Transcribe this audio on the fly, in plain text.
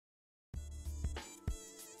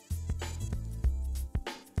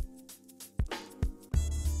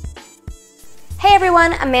Hey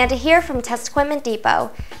everyone, Amanda here from Test Equipment Depot.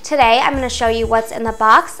 Today I'm going to show you what's in the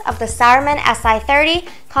box of the Sauermann Si30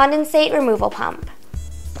 condensate removal pump.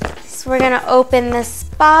 So we're going to open this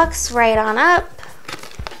box right on up.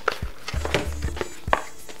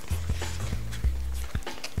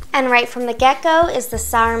 And right from the get-go is the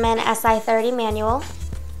Sauermann Si30 manual.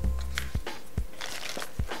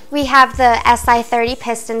 We have the Si30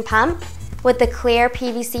 piston pump with the clear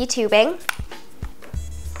PVC tubing,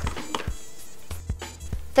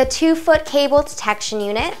 the 2-foot cable detection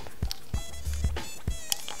unit,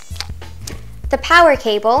 the power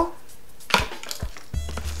cable,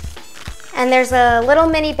 and there's a little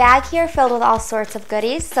mini bag here filled with all sorts of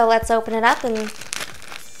goodies, so let's open it up and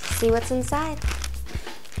see what's inside.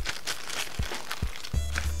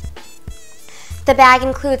 The bag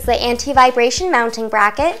includes the anti-vibration mounting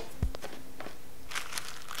bracket,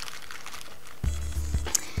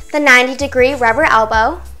 the 90-degree rubber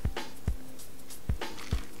elbow,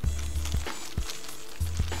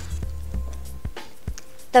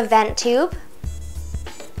 the vent tube,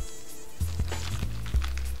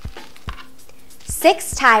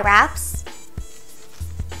 6 tie wraps,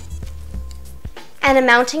 and a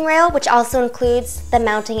mounting rail which also includes the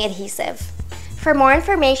mounting adhesive. For more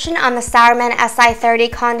information on the Sauermann Si30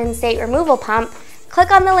 condensate removal pump, click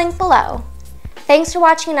on the link below. Thanks for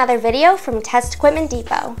watching another video from Test Equipment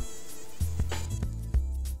Depot.